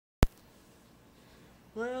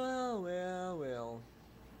Well.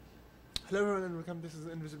 Hello everyone and welcome, this is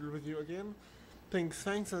Invisible with you again. Thanks,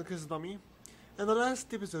 and Chris Dummy. In the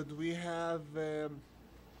last episode we have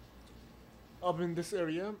opened this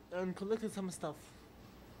area and collected some stuff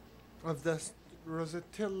of the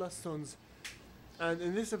Rosatella stones. And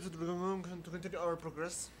in this episode we're going to continue our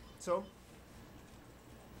progress. So,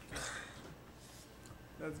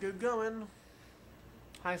 let's get going.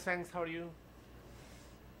 Hi Sphinx, how are you?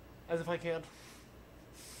 As if I cared.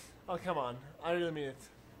 Oh come on, I really mean it.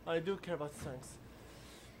 I do care about Sphinx.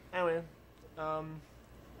 Anyway,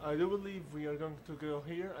 I do believe we are going to go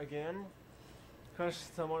here again, crush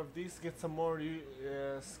some more of these, get some more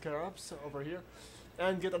scarabs over here,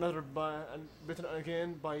 and get another bitten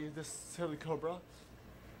again by this silly cobra.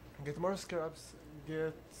 Get more scarabs,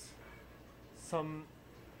 get some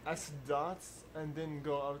acid dots, and then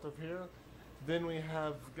go out of here. Then we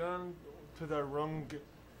have gone to the wrong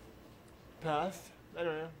path.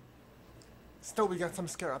 Anyway, still we got some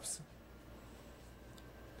scarabs.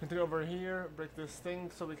 Continue over here, break this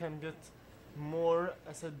thing so we can get more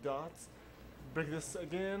acid dots. Break this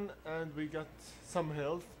again and we got some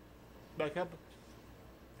health. Back up.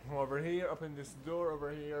 Over here, open this door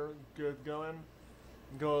over here. Good going.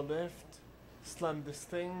 Go left. Slam this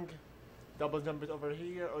thing. Double jump it over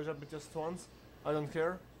here or jump it just once. I don't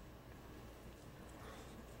care.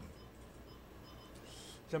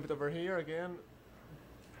 Jump it over here again.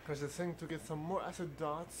 Press this thing to get some more acid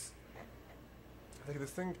dots. Take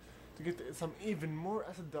this thing to get some even more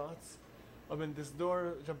acid dots. Open this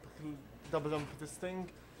door, double jump this thing,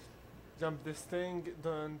 jump this thing,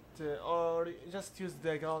 don't, or just use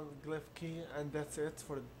the glyph key and that's it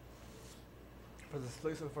for this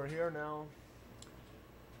place over here now.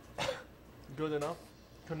 Good enough,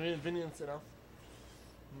 convenience enough.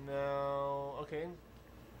 Now, okay.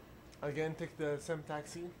 Again, take the same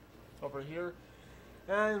taxi over here.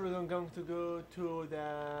 And we're going to go to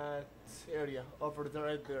that area over there,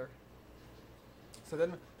 right there. So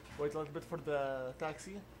then, wait a little bit for the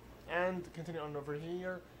taxi and continue on over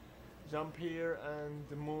here. Jump here and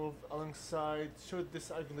move alongside. Shoot this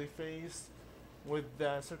ugly face with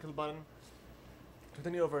the circle button.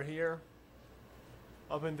 Continue over here.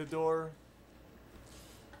 Open the door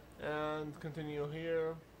and continue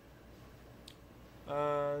here.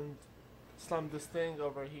 And slam this thing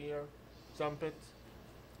over here. Jump it.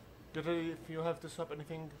 Get ready if you have to swap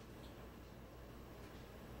anything.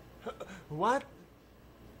 What?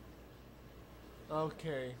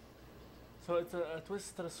 Okay. So it's a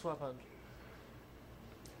twister swapper.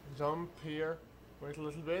 Jump here. Wait a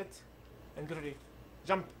little bit. And get ready.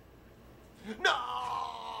 Jump.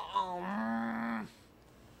 No!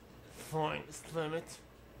 Fine. Slam it.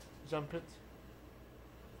 Jump it.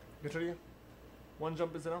 Get ready. One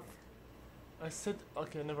jump is enough. I said,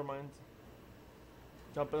 okay, never mind.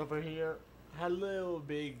 Jump over here. Hello,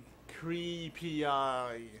 big creepy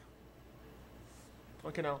eye.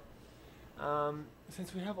 Okay, now,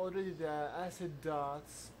 since we have already the acid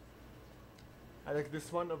dots, I like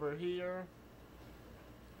this one over here.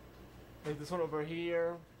 Like this one over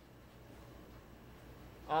here.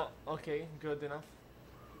 Okay, good enough.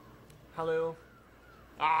 Hello.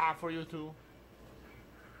 For you too.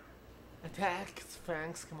 Attack,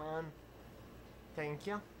 Sphinx, come on. Thank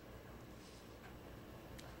you.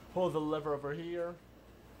 Pull the lever over here.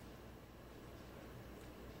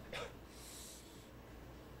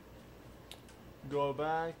 Go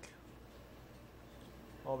back.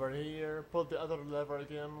 Over here. Pull the other lever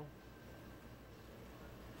again.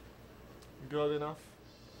 Good enough.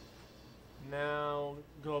 Now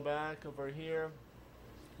go back over here.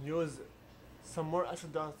 Use some more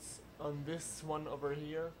acid dots on this one over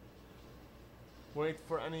here. Wait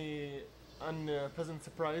for any unpleasant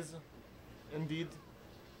surprise. Indeed.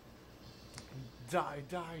 Die,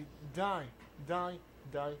 die, die, die,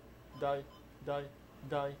 die, die, die,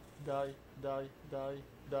 die, die, die, die,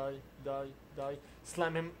 die, die, die.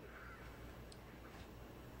 Slam him.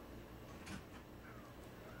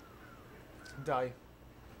 Die.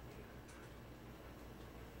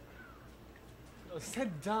 I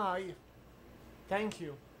said die. Thank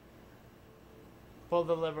you. Pull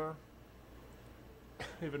the lever.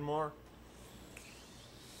 Even more.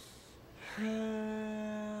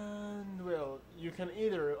 And well, you can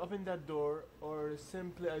either open that door or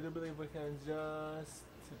simply, I do believe we can just,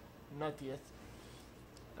 not yet,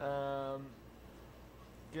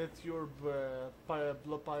 get your blow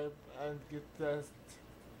pipe and get the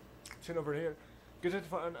chin over here. Get ready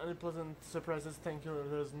for unpleasant surprises. Thank you,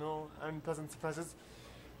 there's no unpleasant surprises.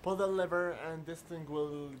 Pull the lever and this thing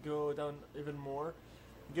will go down even more.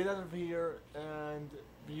 Get out of here and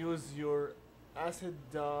use your acid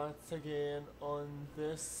dots again on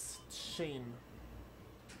this chain.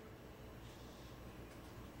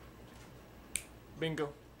 Bingo.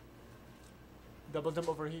 Double jump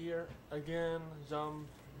over here. Again, jump,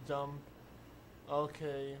 jump.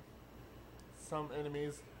 Okay. Some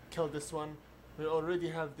enemies. Kill this one. We already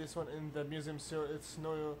have this one in the museum, so it's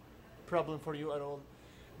no problem for you at all.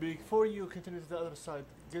 Before you continue to the other side,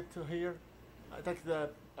 get to here, attack the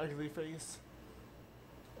ugly face,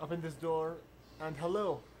 open this door, and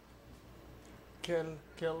hello. Kill,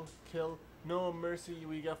 kill, kill. No mercy.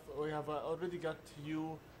 We have already got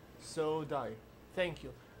you, so die. Thank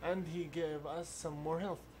you. And he gave us some more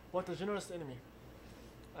health. What a generous enemy.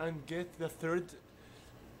 And get the third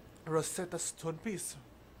Rosetta Stone piece.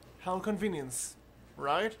 How convenience,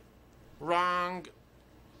 right? Wrong.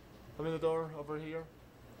 Open the door over here.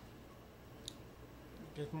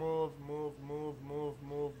 Get move, move, move, move,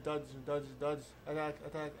 move. Dodge, dodge, dodge. Attack,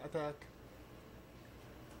 attack, attack.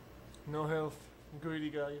 No health. Greedy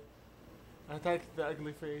guy. Attack the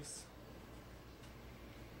ugly face.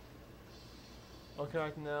 Okay,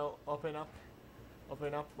 right now, open up.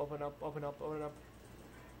 Open up, open up, open up, open up.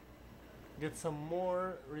 Get some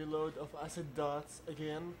more reload of acid dots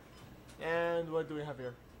again. And what do we have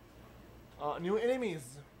here? New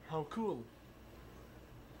enemies. How cool.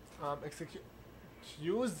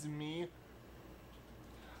 Excuse me.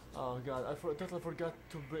 Oh god, I totally forgot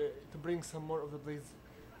to bring some more of the blades.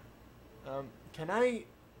 Can I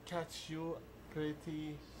catch you,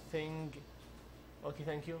 pretty thing? Okay,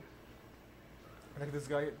 thank you. Attack this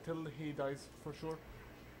guy till he dies for sure.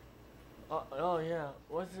 Oh yeah,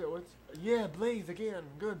 what's it? What's yeah, blaze again.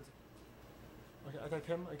 Good. Okay, attack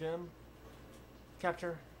him again.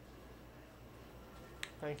 Capture.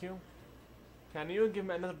 Thank you. Can you give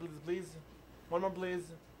me another blaze, please? One more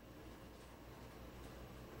blaze.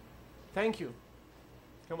 Thank you.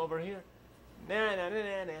 Come over here. Nah, nah, nah,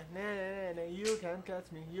 nah, nah, nah, nah, nah. You can't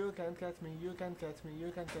catch me. You can't catch me. You can't catch me.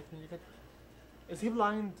 You can't catch me. You can't. Is he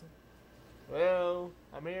blind? Well,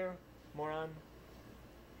 I'm here, moron.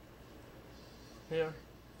 Here.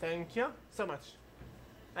 Thank you so much.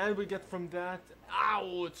 And we get from that,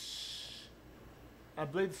 ouch! A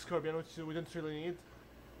blade scorpion, which we don't really need.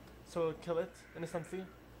 So kill it instantly.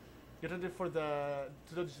 Get ready for to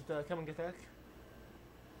dodge the coming attack.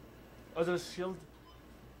 Other shield.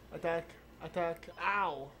 Attack. Attack.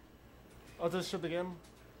 Ow! Other shield again.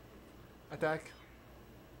 Attack.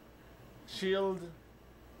 Shield.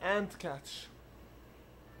 And catch.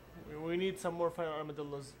 We need some more fire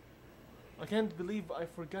armadillos. I can't believe I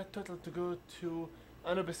forgot totally to go to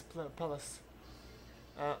Anubis Palace.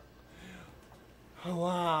 Oh,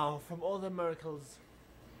 wow, from all the miracles.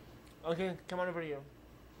 Okay, come on over here.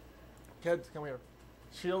 Kid, come here.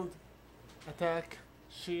 Shield. Attack.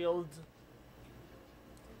 Shield.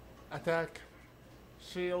 Attack.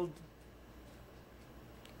 Shield.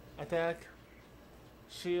 Attack.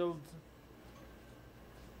 Shield.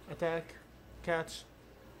 Attack. Catch.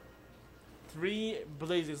 3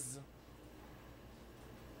 blazes.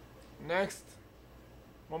 Next.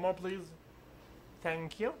 One more please.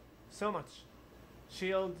 Thank you so much.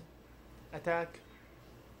 Shield. Attack.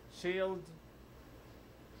 Shield.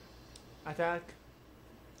 Attack.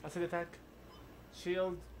 Acid attack.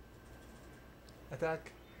 Shield.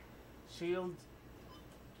 Attack. Shield.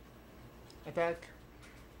 Attack.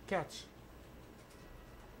 Catch.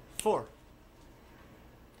 4.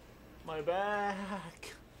 My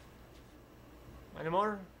back. Any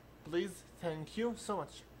more? Please. Thank you so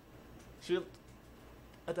much. Shield.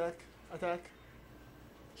 Attack. Attack.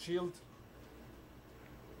 Shield.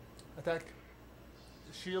 Attack.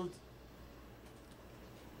 Shield.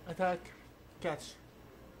 Attack. Catch.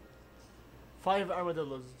 5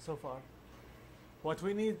 armadillos so far. What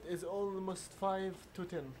we need is almost 5 to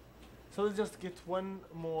 10. So let's just get one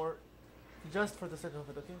more just for the sake of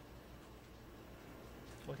it, okay?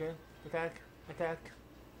 Okay. Attack. Attack.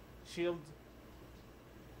 Shield.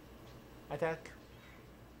 Attack.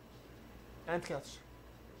 And catch.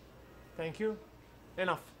 Thank you.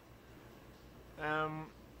 Enough.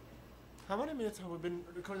 How many minutes have we been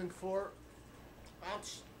recording for?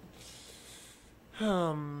 Ouch.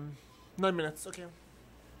 9 minutes, okay.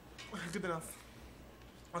 Good enough.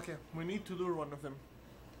 Okay, we need to lure one of them.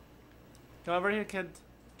 Come over here, kid.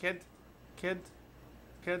 Kid. Kid.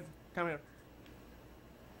 Kid, come here.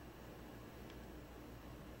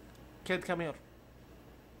 Kid, come here.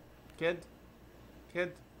 Kid.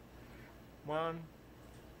 Kid. One.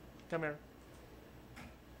 Come here.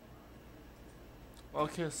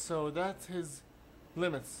 Okay, so that's his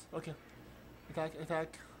limits. Okay. Attack,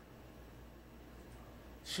 attack.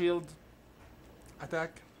 Shield.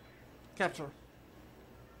 Attack. Capture.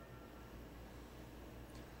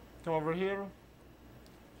 Come over here.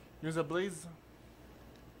 Use a blaze.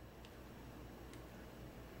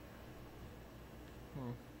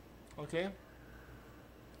 Okay.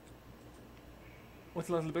 Wait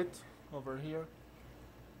a little bit over here.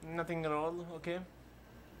 Nothing at all. Okay.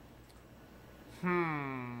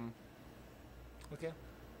 Okay.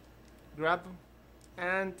 Grab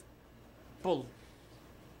and pull.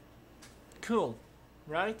 Cool,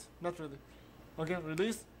 right? Not really. Okay,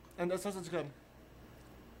 release and as fast as you can.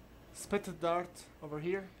 Spit the dart over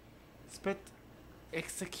here. Spit.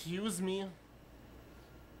 Excuse me.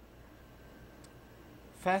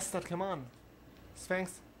 Faster, come on.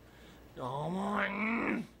 Sphinx. Oh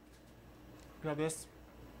my. Grab this.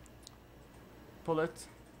 Pull it.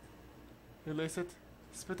 Release it.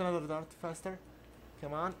 Spit another dart faster.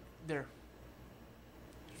 Come on. There.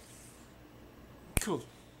 Cool.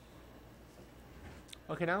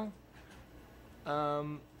 Okay, now.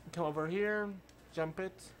 Come over here. Jump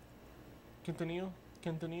it. Continue.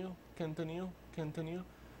 Continue. Continue. Continue.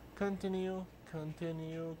 Continue.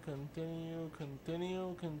 Continue, continue,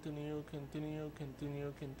 continue, continue, continue,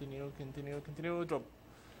 continue, continue, continue, continue, drop.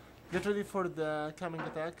 Get ready for the coming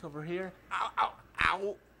attack over here. Ow, ow,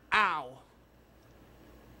 ow, ow.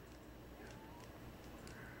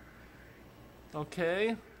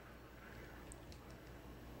 Okay.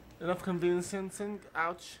 Enough conveniencing.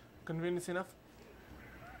 Ouch. Convenience enough.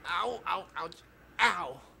 Ow, ow, ouch,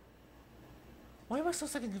 ow. Why am I so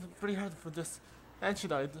sucking pretty hard for this? And she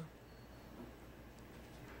died.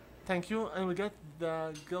 Thank you, and we got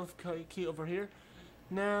the Gulf key over here.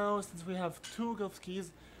 Now, since we have 2 Gulf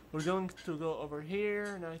keys, we're going to go over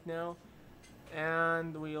here right now,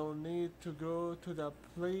 and we'll need to go to the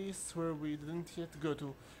place where we didn't yet go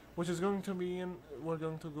to, which is going to be in, we're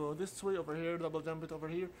going to go this way over here, double jump it over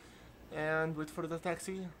here, and wait for the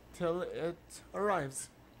taxi till it arrives.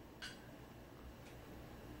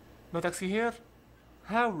 No taxi here?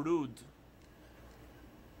 How rude.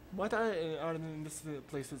 What are in these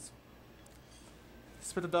places?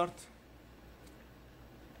 Spit a dart.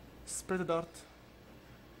 Spit a dart.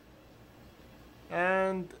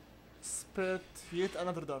 And spit yet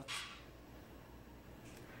another dart.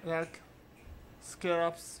 Attack. Scare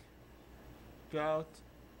ups. Get out.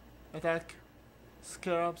 Attack.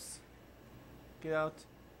 Scare ups. Get out.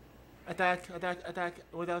 Attack, attack, attack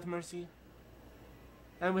without mercy.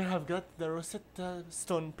 And we have got the Rosetta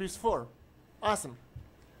Stone piece 4. Awesome.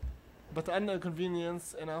 But an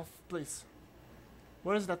inconvenience enough place.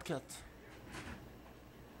 Where is that cat?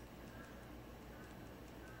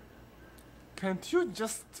 Can't you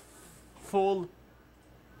just fall?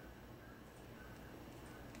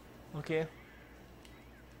 Okay.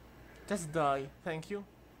 Just die, thank you.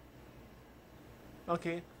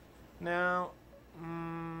 Okay. Now,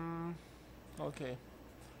 okay.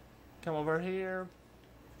 Come over here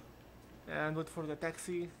and wait for the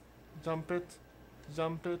taxi. Jump it.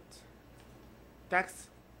 Jump it. Tax.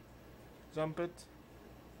 Jump it.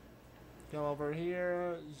 Come over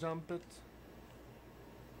here. Jump it.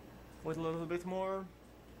 Wait a little bit more.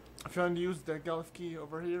 If you want to use the Gulf key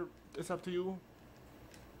over here, it's up to you.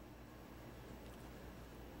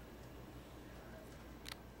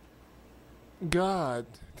 God,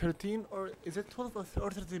 13 or is it 12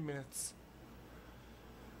 or 13 minutes?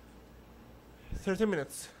 13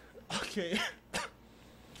 minutes. Okay.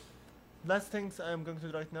 Last things I am going to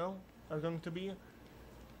do right now are going to be,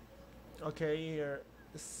 okay, here,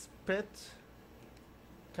 spit,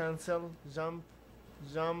 cancel, jump,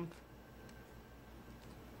 jump,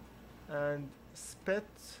 and spit,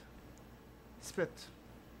 spit,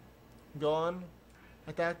 go on,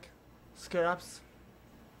 attack, scare ups,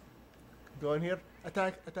 go in here,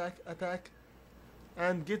 attack, attack, attack,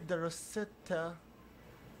 and get the Rosetta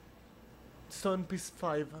Stone piece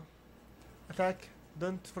 5, attack.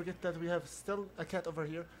 Don't forget that we have still a cat over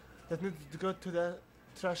here that needs to go to the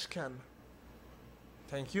trash can.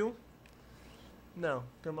 Thank you. Now,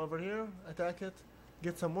 come over here, attack it,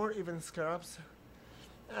 get some more even scarabs,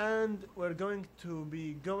 and we're going to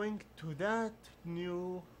be going to that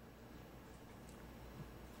new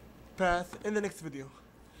path in the next video.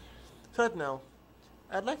 So right now,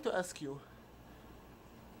 I'd like to ask you,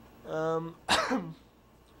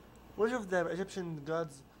 which of the Egyptian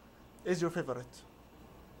gods is your favorite?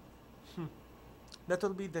 That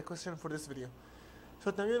will be the question for this video.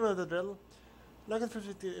 So now you know the drill. Like and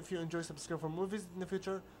subscribe if you enjoy, subscribe for movies in the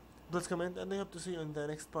future. Please comment, and I hope to see you in the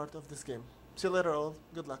next part of this game. See you later all.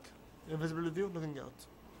 Good luck. Invisible with you, looking out.